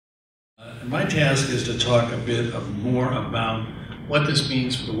My task is to talk a bit more about what this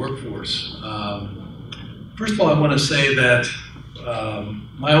means for the workforce. First of all, I want to say that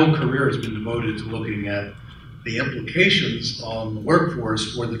my whole career has been devoted to looking at the implications on the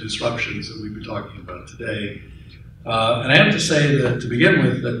workforce for the disruptions that we've been talking about today. And I have to say that, to begin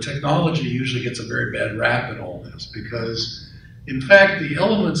with, that technology usually gets a very bad rap in all this because, in fact, the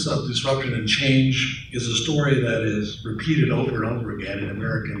elements of disruption and change is a story that is repeated over and over again in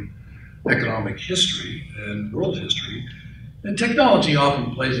American economic history and world history. And technology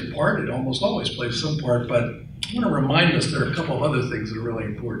often plays a part, it almost always plays some part, but I want to remind us there are a couple of other things that are really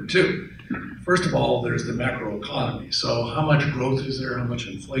important too. First of all, there's the macroeconomy. So how much growth is there, how much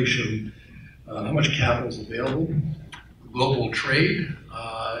inflation, how much capital is available. Global trade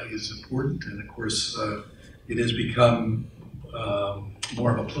is important, and of course it has become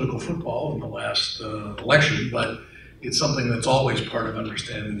more of a political football in the last election, but it's something that's always part of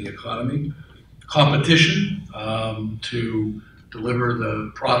understanding the economy. Competition to deliver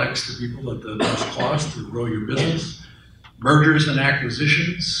the products to people at the most cost to grow your business. Mergers and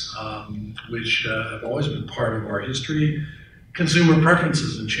acquisitions, which have always been part of our history. Consumer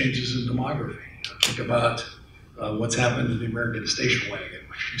preferences and changes in demography. Think about what's happened to the American station wagon,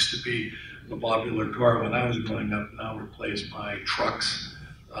 which used to be a popular car when I was growing up, now replaced by trucks,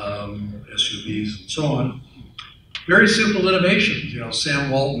 SUVs, and so on. Very simple innovations. You know,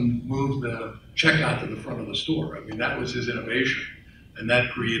 Sam Walton moved the checkout to the front of the store. I mean, that was his innovation. And that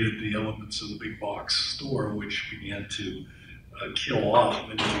created the elements of the big box store, which began to kill off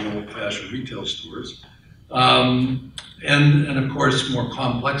many of the old-fashioned retail stores. And of course, more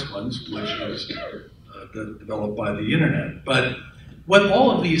complex ones, which is developed by the internet. But what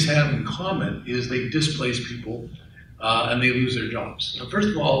all of these have in common is they displace people and they lose their jobs. Now, first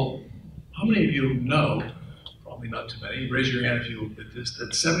of all, how many of you know, probably not too many, raise your hand if you admit this,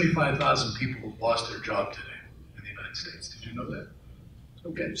 that 75,000 people have lost their job today in the United States. Did you know that?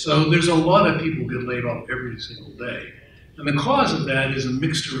 Okay, so there's a lot of people get laid off every single day. And the cause of that is a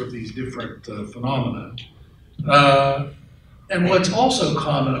mixture of these different phenomena. And what's also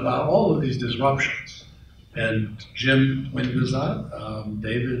common about all of these disruptions, and Jim pointed this out,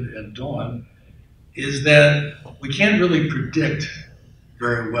 David and Dawn, is that we can't really predict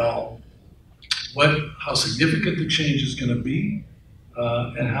very well how significant the change is going to be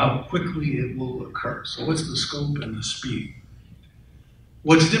and how quickly it will occur. So what's the scope and the speed?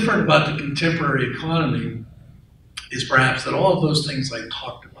 What's different about the contemporary economy is perhaps that all of those things I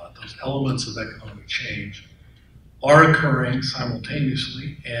talked about, those elements of economic change, are occurring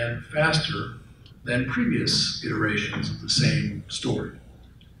simultaneously and faster than previous iterations of the same story.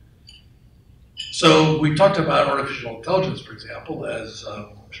 So we talked about artificial intelligence, for example, as I'm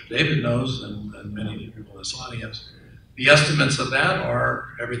sure David knows and many people in this audience. The estimates of that are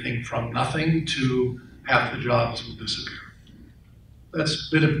everything from nothing to half the jobs will disappear. That's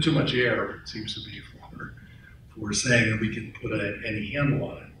a bit of too much air, it seems to be, for saying that we can put any handle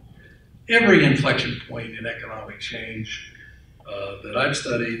on it. Every inflection point in economic change that I've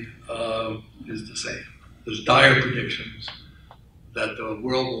studied is the same. There's dire predictions that the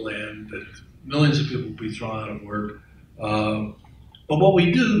world will end, that millions of people will be thrown out of work. But what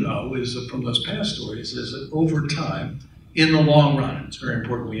we do know is that from those past stories is that over time, in the long run, it's very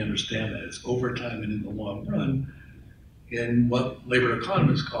important we understand that, it's over time and in the long run, in what labor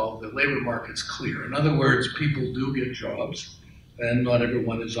economists call the labor market's clear. In other words, people do get jobs, and not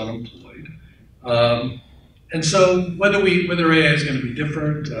everyone is unemployed. And so whether AI is going to be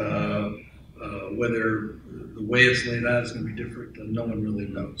different, whether the way it's laid out is going to be different, no one really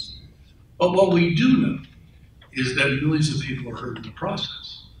knows. But what we do know is that millions of people are hurt in the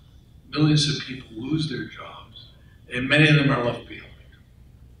process. Millions of people lose their jobs, and many of them are left behind.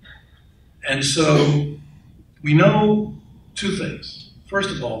 And so we know two things. First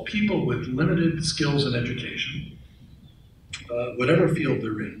of all, people with limited skills and education, whatever field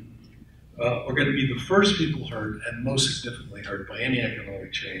they're in, are going to be the first people hurt and most significantly hurt by any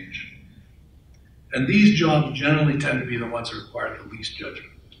economic change. And these jobs generally tend to be the ones that require the least judgment.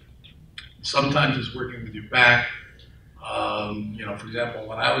 Sometimes it's working with your back. You know, for example,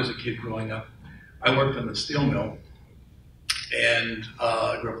 when I was a kid growing up, I worked in the steel mill, and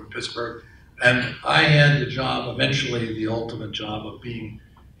I grew up in Pittsburgh, and I had the job, eventually the ultimate job, of being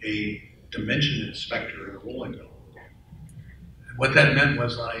a dimension inspector in a rolling mill. And what that meant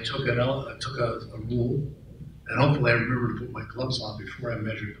was I took a rule, and hopefully I remember to put my gloves on before I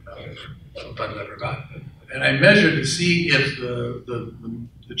measured the metal. Sometimes I forgot. And I measured to see if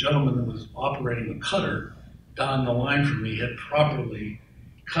the gentleman that was operating the cutter down the line from me had properly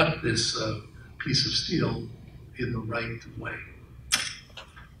cut this piece of steel in the right way.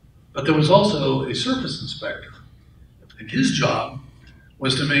 But But there was also a surface inspector, and his job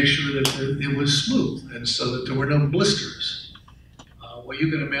was to make sure that it was smooth and so that there were no blisters. Well, you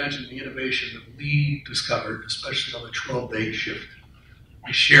can imagine the innovation that we discovered, especially on the 12-day shift.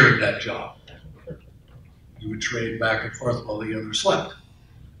 We shared that job. You would trade back and forth while the other slept.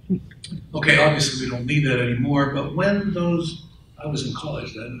 Okay, obviously we don't need that anymore, but when I was in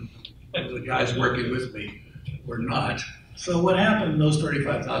college then, the guys working with me were not. So what happened, those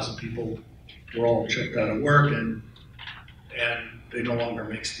 35,000 people were all checked out of work, and they no longer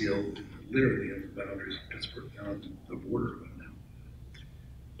make steel, literally in the boundaries of Pittsburgh, down the border of it now.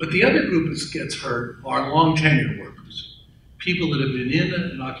 But the other group that gets hurt are long tenured workers, people that have been in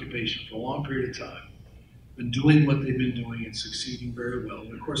an occupation for a long period of time, been doing what they've been doing and succeeding very well.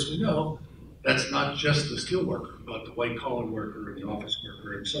 And of course we know that's not just the steel worker, but the white collar worker and the office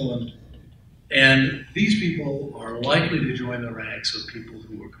worker and so on. And these people are likely to join the ranks of people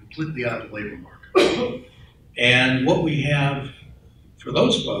who are completely out of the labor market. And what we have for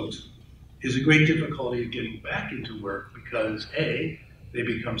those folks is a great difficulty of getting back into work because A, they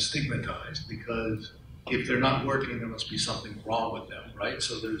become stigmatized because if they're not working, there must be something wrong with them, right?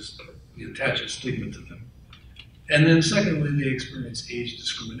 So you attach a stigma to them. And then secondly, they experience age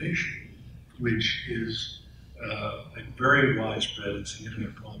discrimination, which is a very widespread and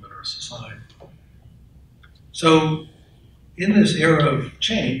significant problem in our society. So in this era of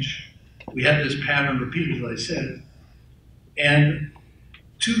change, we had this pattern repeated, as I said, and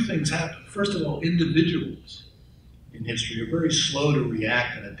two things happen. First of all, individuals in history are very slow to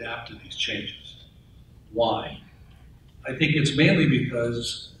react and adapt to these changes. Why? I think it's mainly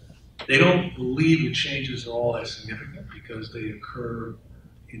because they don't believe the changes are all that significant because they occur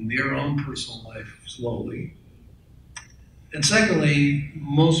in their own personal life slowly. And secondly,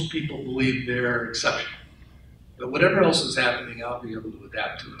 most people believe they're exceptional. That whatever else is happening, I'll be able to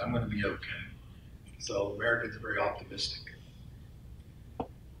adapt to it. I'm going to be okay. So Americans are very optimistic.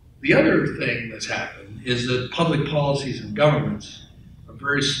 The other thing that's happened is that public policies and governments are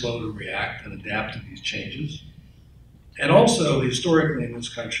very slow to react and adapt to these changes. And also, historically in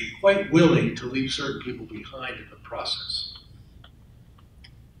this country, quite willing to leave certain people behind in the process.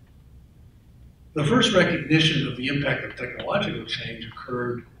 The first recognition of the impact of technological change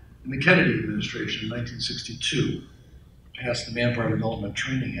occurred in the Kennedy administration in 1962, passed the Manpower Development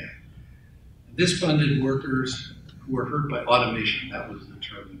Training Act. This funded workers who were hurt by automation. That was the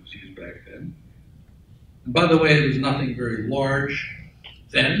term that was used back then. And by the way, it was nothing very large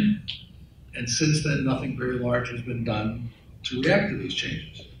then, and since then, nothing very large has been done to react to these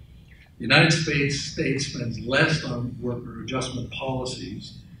changes. The United States spends less on worker adjustment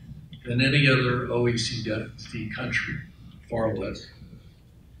policies than any other OECD country, far less.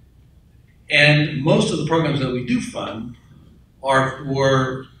 And most of the programs that we do fund are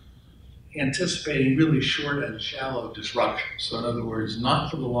for anticipating really short and shallow disruption. So in other words,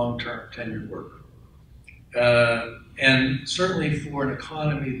 not for the long-term tenured worker. And certainly for an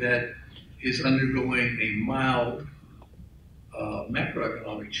economy that is undergoing a mild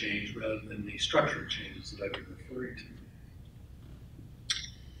macroeconomic change rather than the structural changes that I've been referring to.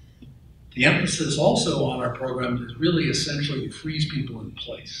 The emphasis also on our programs is really essentially to freeze people in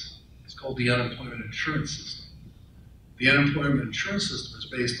place. It's called the unemployment insurance system. The unemployment insurance system is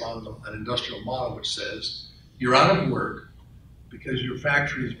based on an industrial model which says you're out of work because your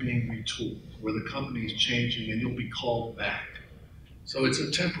factory is being retooled or the company is changing and you'll be called back. So it's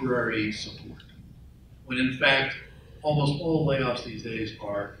a temporary support. When in fact, almost all layoffs these days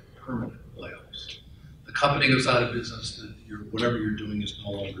are permanent layoffs. The company goes out of business, that whatever you're doing is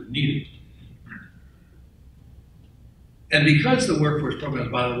no longer needed. And because the workforce programs,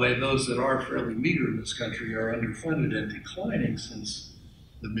 by the way, those that are fairly meager in this country are underfunded and declining since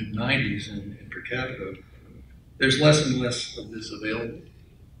the mid-90s in per capita, there's less and less of this available.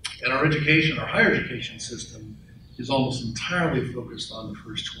 And our education, our higher education system is almost entirely focused on the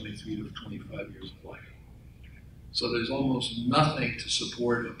first 23 to 25 years of life. So there's almost nothing to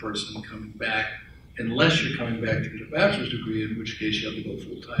support a person coming back unless you're coming back to get a bachelor's degree, in which case you have to go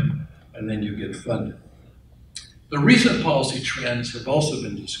full-time and then you get funded. The recent policy trends have also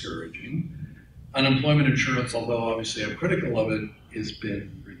been discouraging. Unemployment insurance, although obviously I'm critical of it, has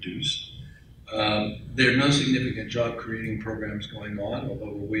been reduced. There are no significant job creating programs going on,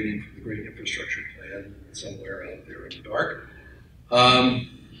 although we're waiting for the great infrastructure plan somewhere out there in the dark.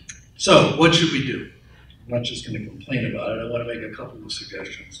 So what should we do? I'm not just going to complain about it. I want to make a couple of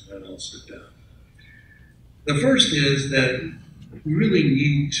suggestions and then I'll sit down. The first is that we really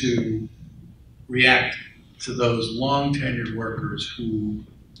need to react to those long tenured workers who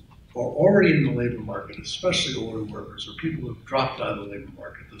are already in the labor market, especially older workers or people who have dropped out of the labor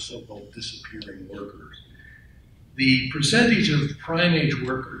market, the so-called disappearing workers. The percentage of prime age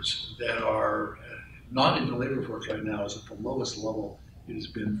workers that are not in the labor force right now is at the lowest level it has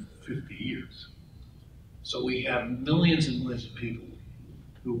been for 50 years. So we have millions and millions of people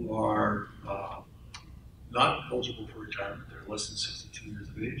who are not eligible for retirement. They're less than 62 years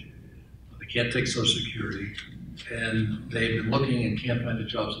of age. They can't take Social Security, and they've been looking and can't find a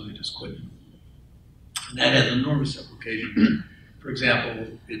job, so they just quit. And that has enormous implications. For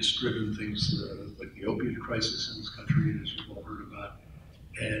example, it's driven things like the opioid crisis in this country, as you've all heard about,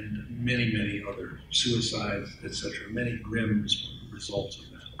 and many, many other suicides, etc. Many grim results of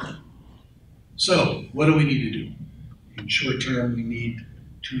that. So, what do we need to do? In short term, we need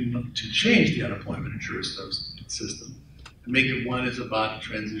to change the unemployment insurance system and make it one is about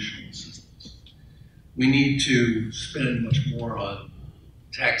transitional assistance. We need to spend much more on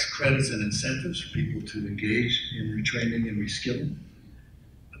tax credits and incentives for people to engage in retraining and reskilling.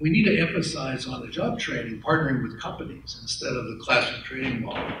 We need to emphasize on the job training, partnering with companies instead of the classroom training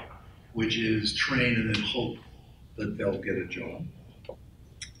model, which is train and then hope that they'll get a job.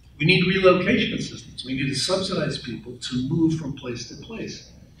 We need relocation assistance. We need to subsidize people to move from place to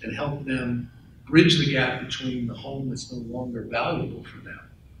place and help them bridge the gap between the home that's no longer valuable for them,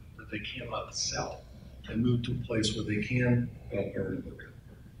 that they cannot sell, and move to a place where they can earn a living.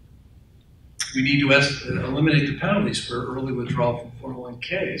 We need to eliminate the penalties for early withdrawal from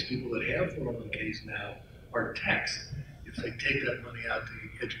 401ks. People that have 401ks now are taxed if they take that money out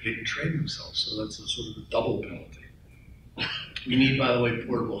to educate and train themselves. So that's a sort of a double penalty. We need, by the way,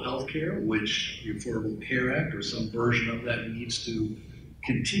 portable health care, which the Affordable Care Act or some version of that needs to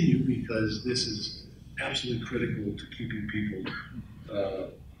continue because this is absolutely critical to keeping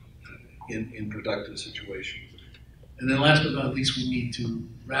people in productive situations. And then last but not least, we need to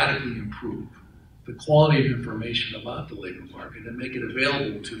radically improve the quality of information about the labor market and make it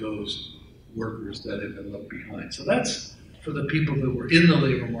available to those workers that have been left behind. So that's for the people that were in the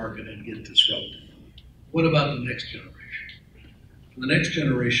labor market and get disrupted. What about the next generation? For the next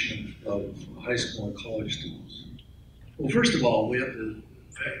generation of high school and college students, well, first of all, we have to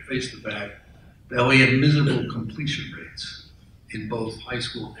face the fact that we have miserable completion rates in both high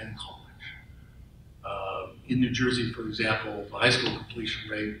school and college. In New Jersey, for example, the high school completion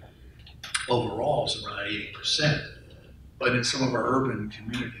rate overall is around 80%, but in some of our urban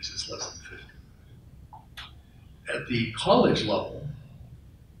communities, it's less than 50%. At the college level,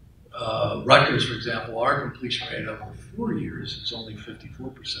 Rutgers, for example, our completion rate over 4 years is only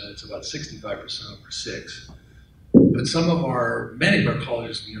 54%. It's about 65% over 6. But many of our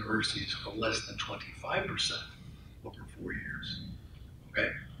colleges and universities are less than 25% over 4 years. Okay?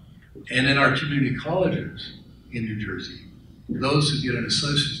 And in our community colleges in New Jersey, those who get an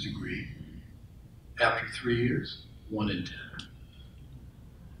associate's degree after 3 years, 1 in 10.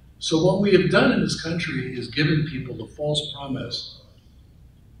 So what we have done in this country is given people the false promise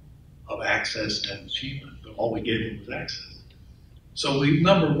of access and achievement, but all we gave them was access. So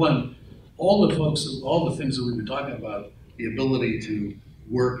number one, all the things that we've been talking about, the ability to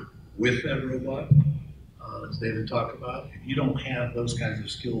work with that robot, as David talked about, if you don't have those kinds of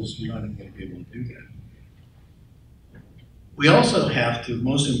skills, you're not even going to be able to do that. We also have to,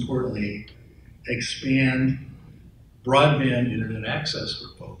 most importantly, expand broadband internet access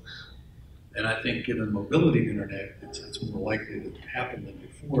for folks. And I think given mobility of internet, it's more likely to happen than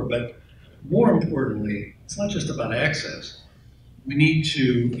before. But more importantly, it's not just about access. We need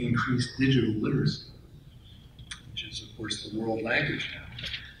to increase digital literacy, which is, of course, the world language now.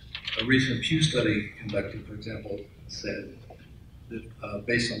 A recent Pew study conducted, for example, said that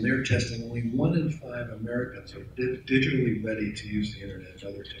based on their testing, only 1 in 5 Americans are digitally ready to use the internet and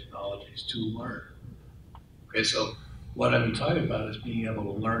other technologies to learn. Okay, so what I've been talking about is being able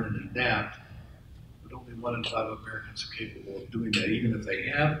to learn and adapt, but only 1 in 5 Americans are capable of doing that, even if they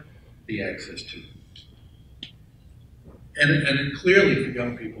have the access to it. And clearly for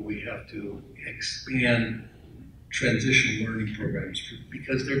young people, we have to expand transitional learning programs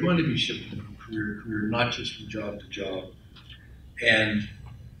because they're going to be shifting from career to career, not just from job to job. And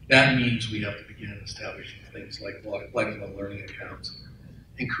that means we have to begin establishing things like lifelong learning accounts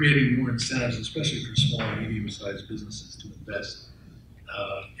and creating more incentives, especially for small and medium-sized businesses, to invest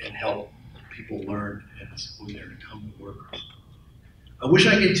and help people learn and support their incumbent workers. I wish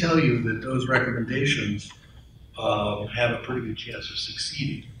I could tell you that those recommendations have a pretty good chance of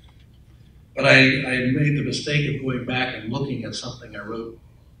succeeding. But I made the mistake of going back and looking at something I wrote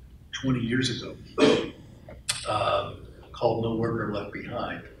 20 years ago called No Worker Left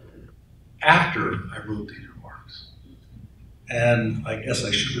Behind, after I wrote these remarks. And I guess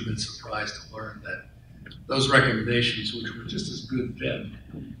I should have been surprised to learn that those recommendations, which were just as good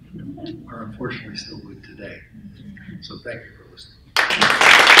then, are unfortunately still good today. So thank you for listening.